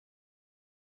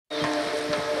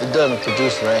it doesn't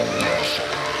produce rain.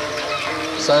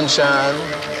 Sunshine,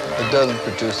 it doesn't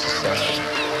produce the sun.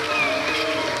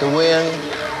 The wind,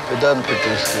 it doesn't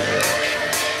produce the wind.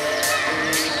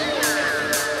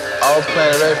 All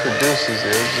planet Earth produces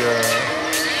is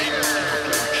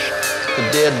the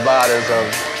dead bodies of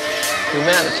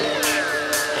humanity.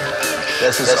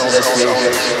 That's its only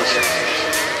creation.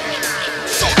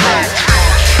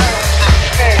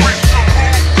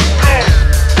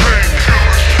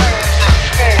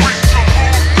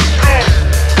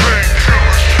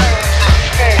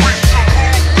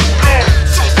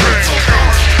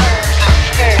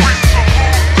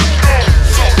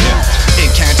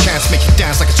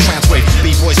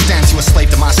 B-boy stands, you a slave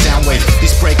to my sound wave.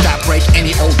 These break that break,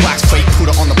 any old wax crate. Put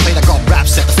it on the plate, I got rap,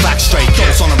 set the facts straight.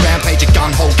 Goes on a rampage, a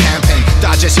gun hole campaign.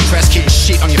 Digest your press, keep your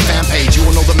shit on your fan page. You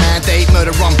all know the mandate,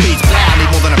 murder on beats. Blah, need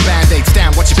more than a band-aid,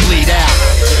 stand, watch you bleed out.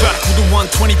 Back with the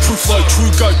 120 proof flow, true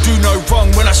goat, do no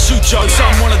wrong when I shoot yo.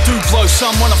 Some wanna do blow,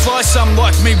 some wanna fly, some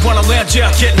like me wanna lounge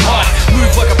out, getting high.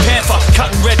 Move like a panther,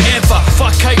 cutting red anther.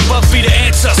 Fuck hate, love be the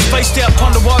answer. Spaced out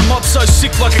ponder why mob so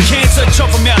sick like a cancer. Chop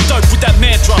 'em out dope with that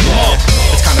mantra, mob.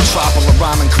 It's kinda tribal, a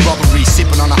rhyme and corroboree.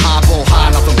 Sipping on a highball,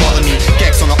 high, nothing bother me.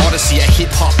 Gex on the Odyssey, a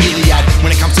hip-hop Iliad.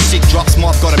 When it comes to sick drops,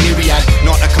 mob got a myriad.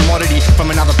 Not a commodity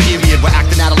from another period. We're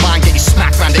acting out of line, get you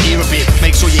smacked round the ear a bit.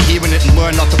 Make sure you're hearing it and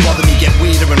learn not to bother me. Get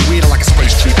weirder and weirder like a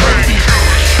space trip oddity.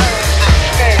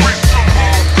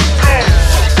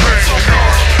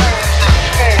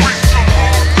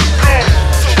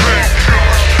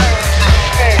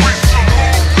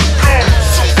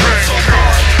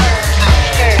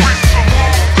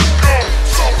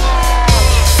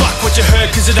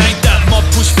 Cause it ain't that mob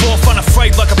push forth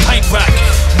unafraid like a paint rack.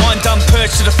 Mind done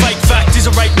perched to the fake fact is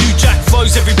a rate new jack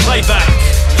flows every playback.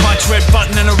 Punch red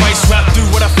button and a race rap. Do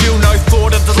what I feel, no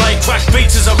thought of the late crack.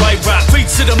 Beats as a rate rap.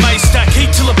 Beats to the maze stack. Heat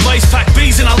till the blaze pack.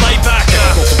 Bees and I lay back.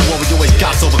 Go for war, we always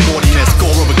guts over gaudiness.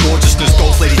 Gore over gorgeousness.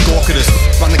 Ghost lady gawkers.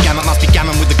 Run the gamut, must be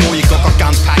gammon with the gore you got. Got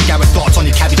guns packed, Garrett thoughts on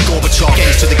your cabbage Gorbachev.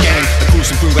 Games to the game. A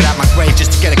gruesome brew without my grave.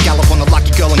 Just to get a gallop on the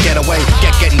lucky girl and get away.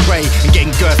 Getting grey and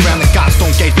getting girth round the guts.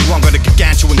 Don't gauge me wrong, got a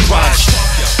gargantuan grudge.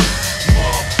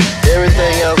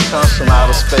 Everything else comes from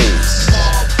outer space,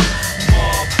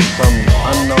 from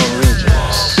unknown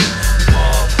regions.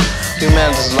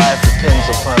 Humanity's life depends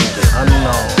upon the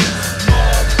unknown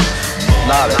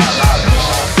knowledge.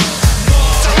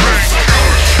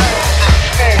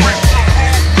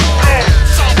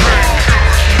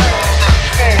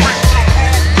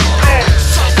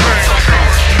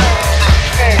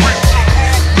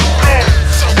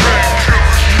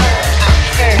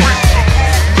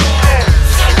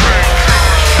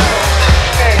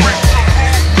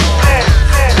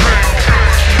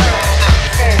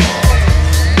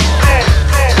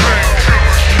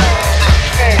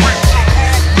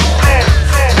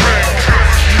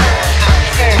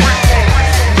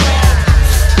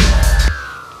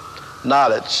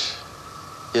 Knowledge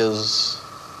is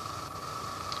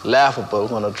laughable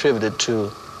when attributed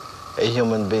to a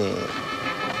human being.